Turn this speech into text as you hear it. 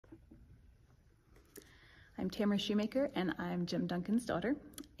I'm Tamara Shoemaker, and I'm Jim Duncan's daughter.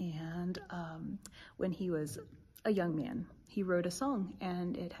 And when he was a young man, he wrote a song,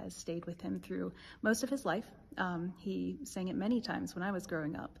 and it has stayed with him through most of his life. He sang it many times when I was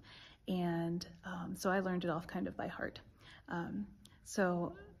growing up, and so I learned it off kind of by heart.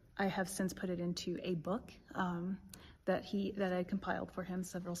 So I have since put it into a book that I compiled for him,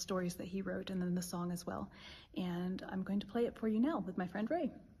 several stories that he wrote, and then the song as well. And I'm going to play it for you now with my friend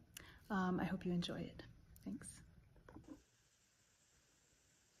Rae. I hope you enjoy it. Thanks.